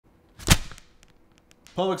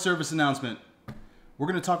Public service announcement. We're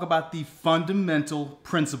going to talk about the fundamental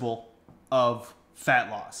principle of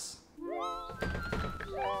fat loss.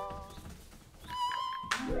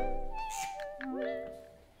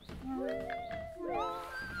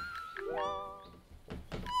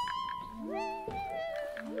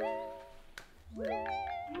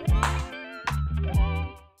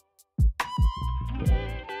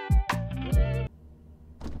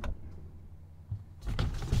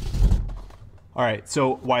 All right,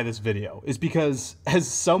 so why this video? Is because as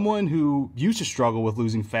someone who used to struggle with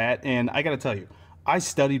losing fat, and I gotta tell you, I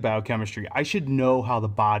studied biochemistry, I should know how the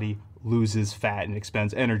body loses fat and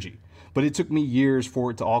expends energy. But it took me years for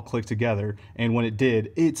it to all click together, and when it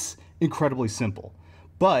did, it's incredibly simple.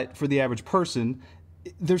 But for the average person,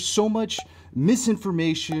 there's so much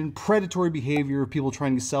misinformation, predatory behavior, people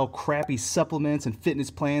trying to sell crappy supplements and fitness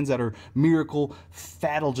plans that are miracle,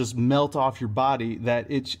 fat'll just melt off your body, that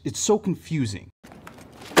it's so confusing.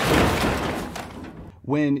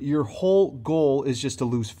 When your whole goal is just to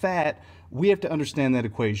lose fat, we have to understand that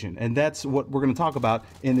equation, and that's what we're going to talk about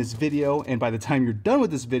in this video. And by the time you're done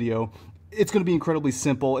with this video, it's going to be incredibly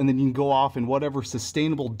simple, and then you can go off in whatever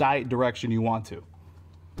sustainable diet direction you want to.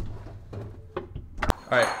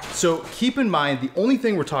 All right, so keep in mind, the only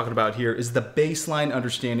thing we're talking about here is the baseline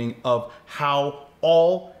understanding of how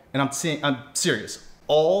all, and I'm serious,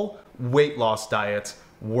 all weight loss diets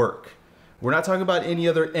work. We're not talking about any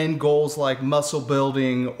other end goals like muscle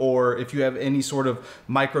building or if you have any sort of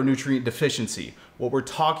micronutrient deficiency. What we're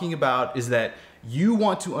talking about is that you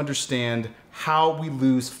want to understand how we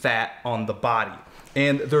lose fat on the body.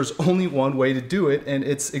 And there's only one way to do it, and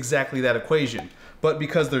it's exactly that equation. But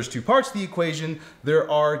because there's two parts to the equation, there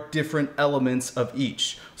are different elements of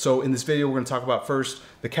each. So in this video, we're going to talk about first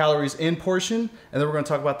the calories in portion, and then we're going to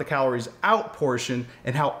talk about the calories out portion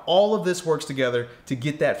and how all of this works together to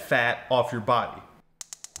get that fat off your body.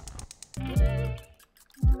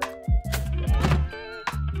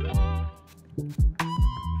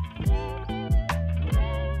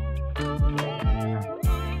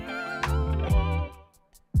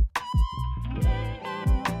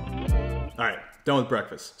 All right, done with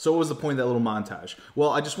breakfast. So what was the point of that little montage? Well,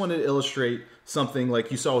 I just wanted to illustrate something like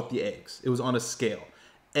you saw with the eggs. It was on a scale.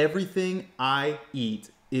 Everything I eat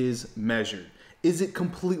is measured. Is it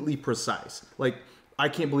completely precise? Like, I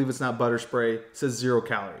can't believe it's not butter spray. It says 0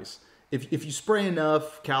 calories. If you spray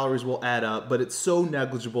enough, calories will add up, but it's so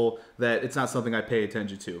negligible that it's not something I pay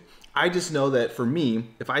attention to. I just know that for me,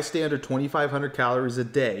 if I stay under 2,500 calories a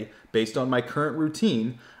day based on my current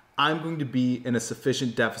routine, I'm going to be in a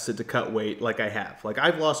sufficient deficit to cut weight like I have. Like,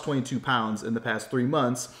 I've lost 22 pounds in the past 3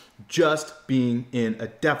 months just being in a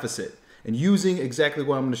deficit and using exactly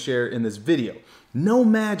what I'm going to share in this video. No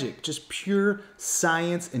magic, just pure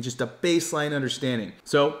science and just a baseline understanding.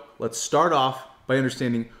 So let's start off by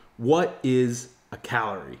understanding what is a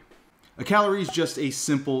calorie. A calorie is just a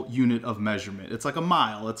simple unit of measurement. It's like a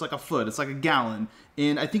mile, it's like a foot, it's like a gallon.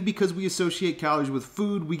 And I think because we associate calories with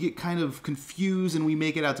food, we get kind of confused and we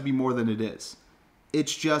make it out to be more than it is.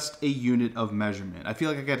 It's just a unit of measurement. I feel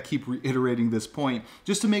like I got to keep reiterating this point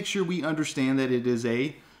just to make sure we understand that it is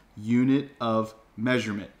a unit of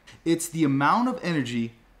measurement. It's the amount of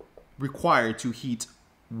energy required to heat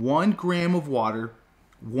 1 gram of water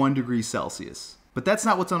 1 degree Celsius. But that's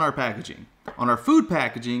not what's on our packaging. On our food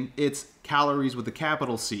packaging, it's calories with a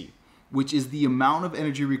capital C, which is the amount of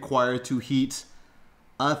energy required to heat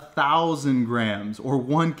 1,000 grams or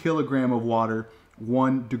 1 kilogram of water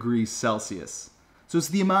 1 degree Celsius. So it's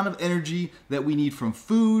the amount of energy that we need from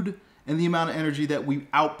food and the amount of energy that we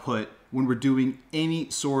output when we're doing any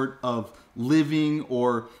sort of living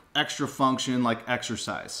or extra function like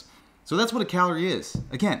exercise. So that's what a calorie is.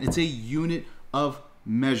 Again, it's a unit of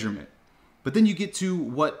measurement. But then you get to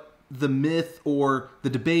what the myth or the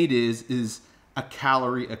debate is a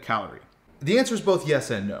calorie a calorie? The answer is both yes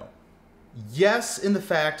and no. Yes, in the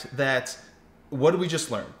fact that, what did we just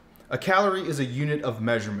learn? A calorie is a unit of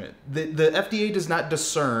measurement. The FDA does not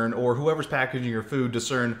discern, or whoever's packaging your food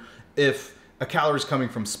discern, if a calorie is coming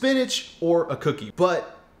from spinach or a cookie.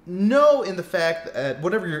 But no, in the fact that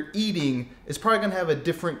whatever you're eating is probably going to have a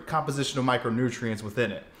different composition of micronutrients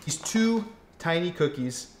within it. These 2 tiny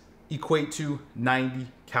cookies equate to 90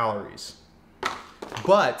 calories.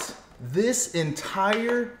 But this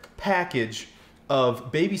entire package of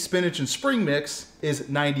baby spinach and spring mix is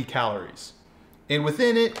 90 calories. And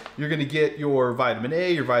within it, you're gonna get your vitamin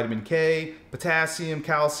A, your vitamin K, potassium,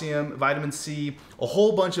 calcium, vitamin C, a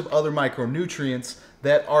whole bunch of other micronutrients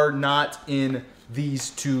that are not in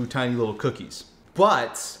these 2 tiny little cookies.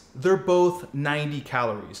 But they're both 90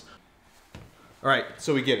 calories. All right,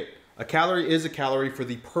 so we get it. A calorie is a calorie for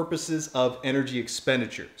the purposes of energy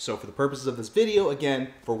expenditure. So for the purposes of this video, again,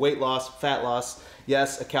 for weight loss, fat loss,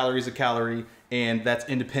 yes, a calorie is a calorie, and that's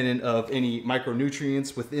independent of any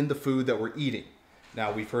micronutrients within the food that we're eating.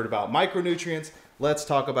 Now, we've heard about micronutrients. Let's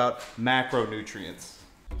talk about macronutrients.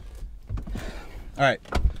 All right.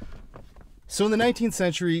 So in the 19th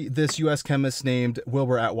century, this US chemist named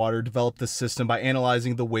Wilbur Atwater developed this system by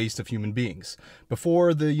analyzing the waste of human beings.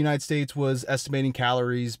 Before, the United States was estimating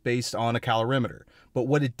calories based on a calorimeter. But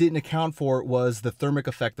what it didn't account for was the thermic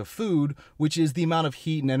effect of food, which is the amount of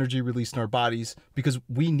heat and energy released in our bodies because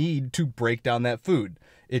we need to break down that food.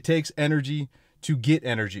 It takes energy to get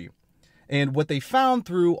energy. And what they found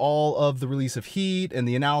through all of the release of heat and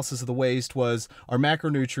the analysis of the waste was our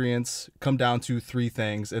macronutrients come down to three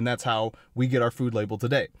things, and that's how we get our food labeled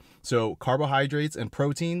today. So carbohydrates and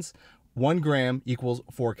proteins, 1 gram equals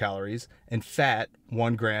 4 calories, and fat,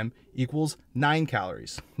 1 gram equals 9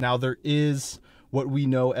 calories. Now there is what we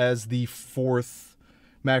know as the fourth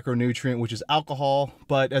macronutrient, which is alcohol,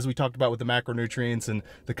 but as we talked about with the macronutrients and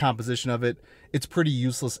the composition of it, it's pretty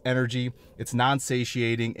useless energy. It's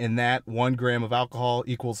non-satiating, and that 1 gram of alcohol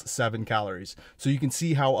equals 7 calories. So you can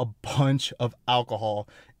see how a bunch of alcohol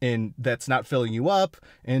and that's not filling you up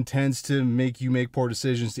and tends to make you make poor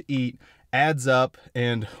decisions to eat adds up,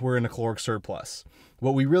 and we're in a caloric surplus.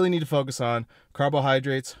 What we really need to focus on: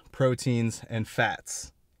 carbohydrates, proteins, and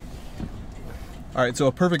fats. All right, so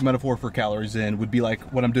a perfect metaphor for calories in would be like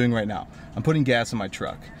what I'm doing right now. I'm putting gas in my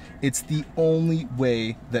truck. It's the only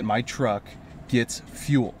way that my truck gets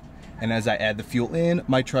fuel. And as I add the fuel in,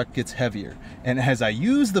 my truck gets heavier. And as I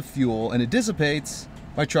use the fuel and it dissipates,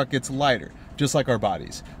 my truck gets lighter, just like our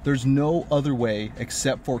bodies. There's no other way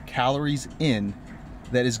except for calories in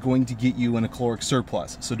that is going to get you in a caloric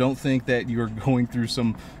surplus. So don't think that you're going through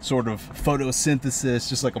some sort of photosynthesis,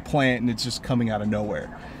 just like a plant, and it's just coming out of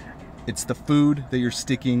nowhere. It's the food that you're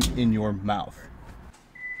sticking in your mouth.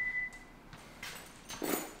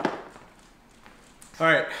 All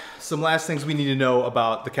right, some last things we need to know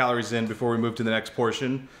about the calories in before we move to the next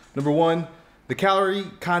portion. Number one, the calorie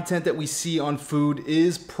content that we see on food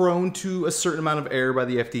is prone to a certain amount of error by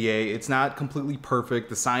the FDA. It's not completely perfect.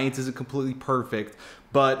 The science isn't completely perfect,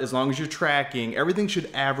 but as long as you're tracking, everything should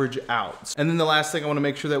average out. And then the last thing I want to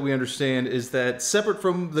make sure that we understand is that separate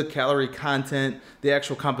from the calorie content, the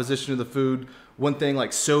actual composition of the food, one thing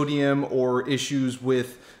like sodium or issues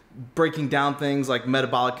with breaking down things like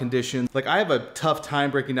metabolic conditions. Like, I have a tough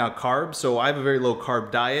time breaking down carbs, so I have a very low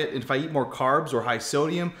carb diet. And if I eat more carbs or high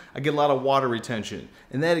sodium, I get a lot of water retention.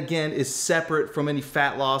 And that again is separate from any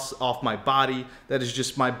fat loss off my body. That is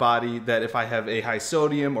just my body that if I have a high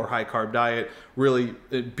sodium or high carb diet, really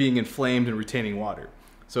being inflamed and retaining water.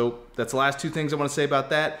 So that's the last two things I want to say about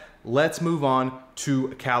that. Let's move on to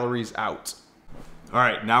calories out. All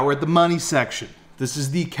right, now we're at the money section. This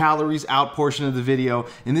is the calories out portion of the video,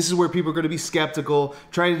 and this is where people are going to be skeptical,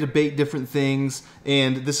 try to debate different things,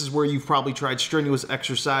 and this is where you've probably tried strenuous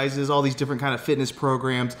exercises, all these different kind of fitness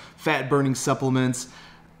programs, fat burning supplements.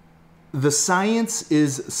 The science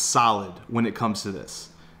is solid when it comes to this,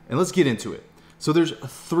 and let's get into it. So there's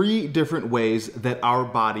three different ways that our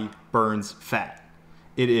body burns fat.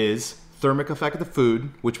 It is thermic effect of the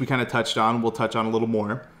food, which we kind of touched on, we'll touch on a little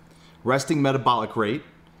more, resting metabolic rate,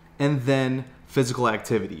 and then physical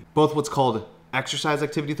activity, both what's called exercise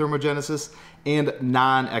activity thermogenesis and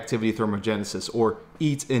non-activity thermogenesis, or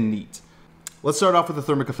eat and neat. Let's start off with the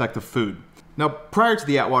thermic effect of food. Now, prior to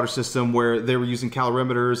the Atwater system, where they were using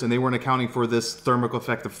calorimeters and they weren't accounting for this thermic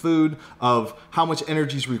effect of food, of how much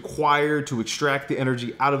energy is required to extract the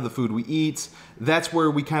energy out of the food we eat, that's where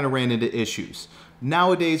we kind of ran into issues.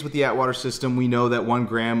 Nowadays, with the Atwater system, we know that 1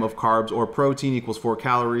 gram of carbs or protein equals 4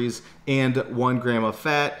 calories and 1 gram of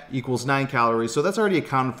fat equals 9 calories. So that's already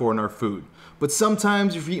accounted for in our food. But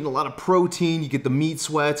sometimes if you're eating a lot of protein, you get the meat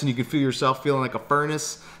sweats and you can feel yourself feeling like a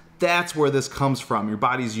furnace. That's where this comes from. Your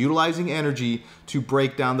body's utilizing energy to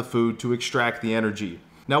break down the food to extract the energy.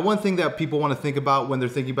 Now, one thing that people want to think about when they're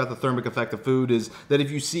thinking about the thermic effect of food is that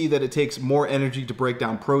if you see that it takes more energy to break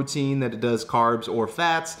down protein than it does carbs or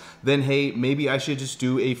fats, then hey, maybe I should just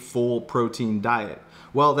do a full protein diet.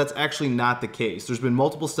 Well, that's actually not the case. There's been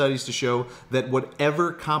multiple studies to show that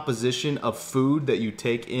whatever composition of food that you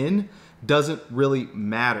take in doesn't really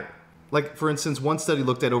matter. Like, for instance, one study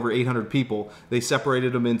looked at over 800 people. They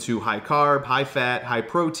separated them into high carb, high fat, high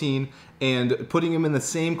protein, and putting them in the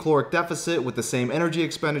same caloric deficit with the same energy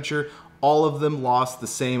expenditure, all of them lost the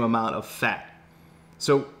same amount of fat.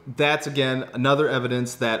 So that's, again, another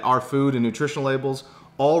evidence that our food and nutritional labels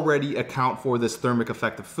already account for this thermic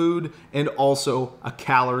effect of food, and also a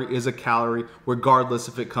calorie is a calorie regardless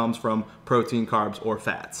if it comes from protein, carbs, or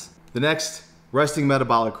fats. The next, resting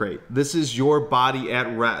metabolic rate. This is your body at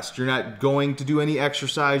rest. You're not going to do any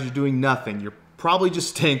exercise, you're doing nothing. You're probably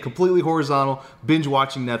just staying completely horizontal, binge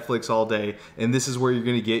watching Netflix all day, and this is where you're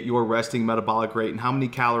gonna get your resting metabolic rate and how many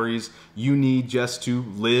calories you need just to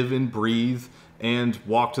live and breathe and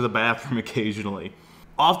walk to the bathroom occasionally.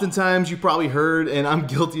 Oftentimes you probably heard, and I'm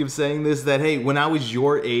guilty of saying this, that hey, when I was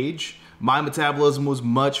your age, my metabolism was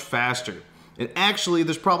much faster. And actually,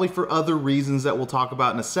 there's probably for other reasons that we'll talk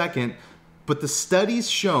about in a second, but the study's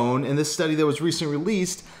shown, and this study that was recently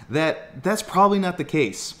released, that that's probably not the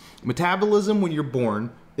case. Metabolism when you're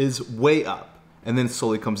born is way up, and then it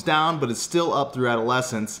slowly comes down, but it's still up through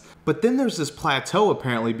adolescence. But then there's this plateau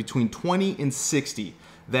apparently between 20 and 60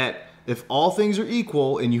 that if all things are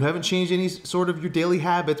equal and you haven't changed any sort of your daily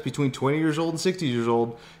habits between 20 years old and 60 years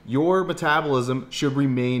old, your metabolism should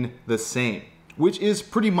remain the same, which is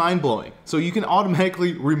pretty mind-blowing. So you can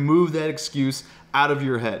automatically remove that excuse out of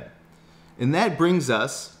your head. And that brings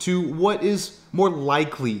us to what is more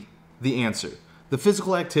likely the answer, the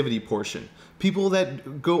physical activity portion. People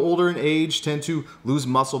that go older in age tend to lose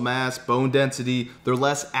muscle mass, bone density, they're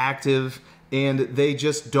less active, and they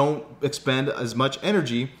just don't expend as much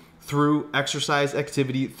energy through exercise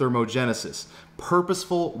activity thermogenesis.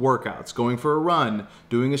 Purposeful workouts, going for a run,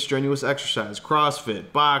 doing a strenuous exercise,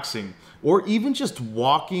 CrossFit, boxing, or even just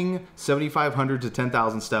walking 7,500 to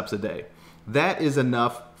 10,000 steps a day. That is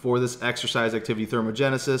enough for this exercise activity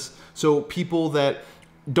thermogenesis. So people that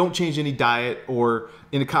don't change any diet, or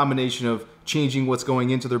in a combination of changing what's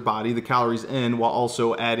going into their body, the calories in, while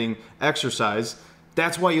also adding exercise,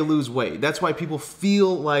 that's why you lose weight. That's why people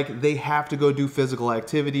feel like they have to go do physical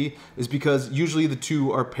activity, is because usually the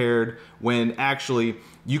two are paired, when actually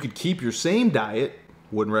you could keep your same diet,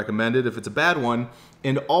 wouldn't recommend it if it's a bad one,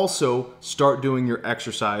 and also start doing your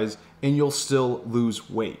exercise and you'll still lose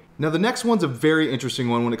weight. Now the next one's a very interesting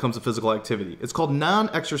one when it comes to physical activity. It's called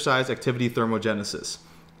non-exercise activity thermogenesis.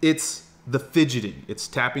 It's the fidgeting. It's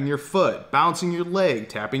tapping your foot, bouncing your leg,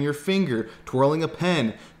 tapping your finger, twirling a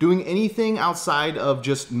pen, doing anything outside of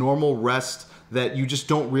just normal rest that you just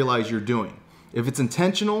don't realize you're doing. If it's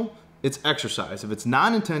intentional, it's exercise. If it's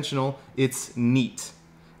non-intentional, it's neat.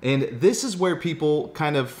 And this is where people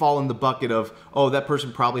kind of fall in the bucket of, oh, that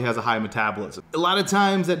person probably has a high metabolism. A lot of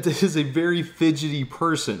times that is a very fidgety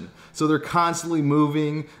person. So they're constantly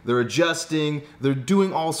moving, they're adjusting, they're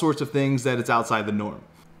doing all sorts of things that it's outside the norm.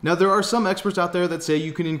 Now, there are some experts out there that say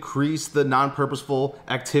you can increase the non-purposeful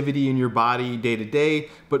activity in your body day to day,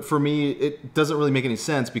 but for me, it doesn't really make any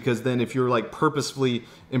sense, because then if you're like purposefully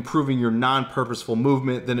improving your non-purposeful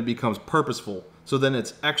movement, then it becomes purposeful. So then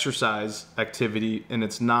it's exercise activity and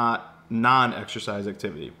it's not non-exercise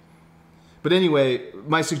activity. But anyway,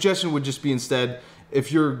 my suggestion would just be, instead,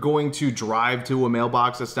 if you're going to drive to a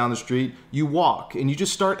mailbox that's down the street, you walk and you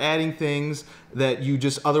just start adding things that you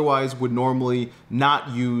just otherwise would normally not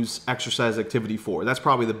use exercise activity for. That's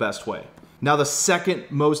probably the best way. Now, the second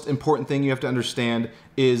most important thing you have to understand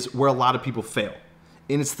is where a lot of people fail.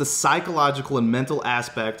 And it's the psychological and mental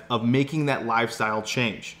aspect of making that lifestyle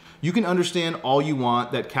change. You can understand all you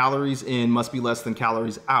want that calories in must be less than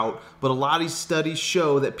calories out, but a lot of these studies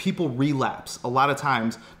show that people relapse a lot of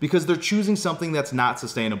times because they're choosing something that's not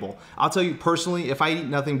sustainable. I'll tell you personally, if I eat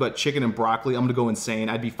nothing but chicken and broccoli, I'm gonna go insane.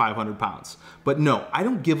 I'd be 500 pounds. But no, I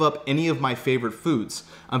don't give up any of my favorite foods.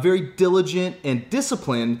 I'm very diligent and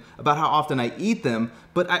disciplined about how often I eat them,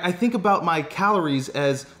 but I think about my calories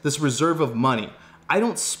as this reserve of money. I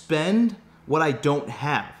don't spend what I don't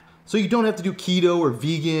have. So you don't have to do keto or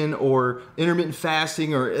vegan or intermittent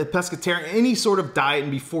fasting or pescatarian, any sort of diet,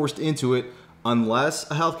 and be forced into it, unless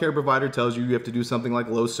a healthcare provider tells you you have to do something like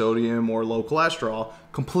low sodium or low cholesterol.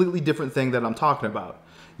 Completely different thing that I'm talking about.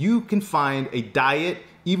 You can find a diet,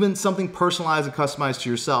 even something personalized and customized to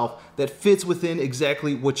yourself, that fits within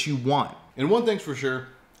exactly what you want. And one thing's for sure,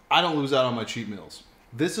 I don't lose out on my cheat meals.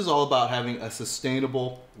 This is all about having a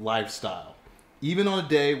sustainable lifestyle. Even on a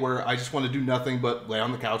day where I just want to do nothing but lay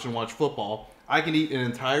on the couch and watch football, I can eat an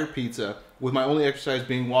entire pizza with my only exercise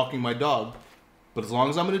being walking my dog. But as long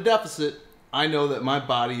as I'm in a deficit, I know that my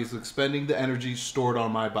body is expending the energy stored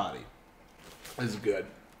on my body. This is good.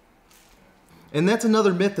 And that's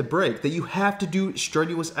another myth to break, that you have to do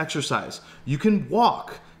strenuous exercise. You can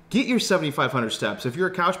walk. Get your 7,500 steps. If you're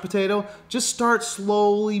a couch potato, just start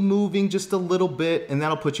slowly moving just a little bit, and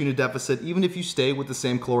that'll put you in a deficit even if you stay with the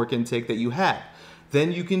same caloric intake that you had.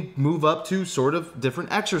 Then you can move up to sort of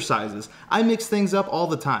different exercises. I mix things up all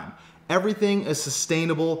the time. Everything is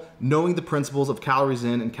sustainable, knowing the principles of calories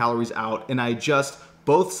in and calories out, and I adjust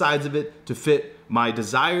both sides of it to fit my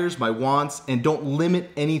desires, my wants, and don't limit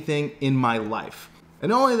anything in my life. And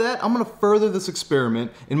not only that, I'm gonna further this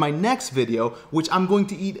experiment in my next video, which I'm going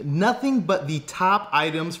to eat nothing but the top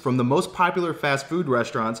items from the most popular fast food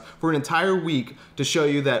restaurants for an entire week to show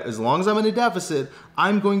you that as long as I'm in a deficit,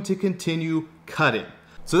 I'm going to continue cutting.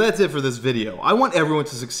 So that's it for this video. I want everyone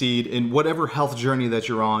to succeed in whatever health journey that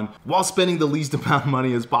you're on while spending the least amount of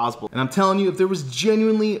money as possible. And I'm telling you, if there was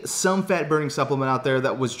genuinely some fat burning supplement out there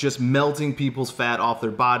that was just melting people's fat off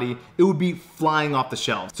their body, it would be flying off the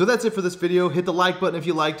shelves. So that's it for this video. Hit the like button if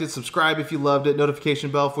you liked it, subscribe if you loved it, notification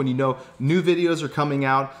bell for when you know new videos are coming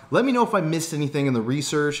out. Let me know if I missed anything in the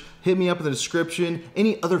research. Hit me up in the description.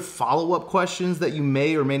 Any other follow-up questions that you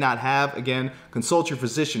may or may not have, again, consult your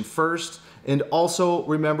physician first. And also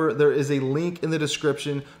remember, there is a link in the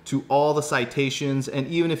description to all the citations, and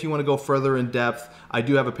even if you want to go further in depth, I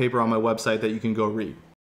do have a paper on my website that you can go read.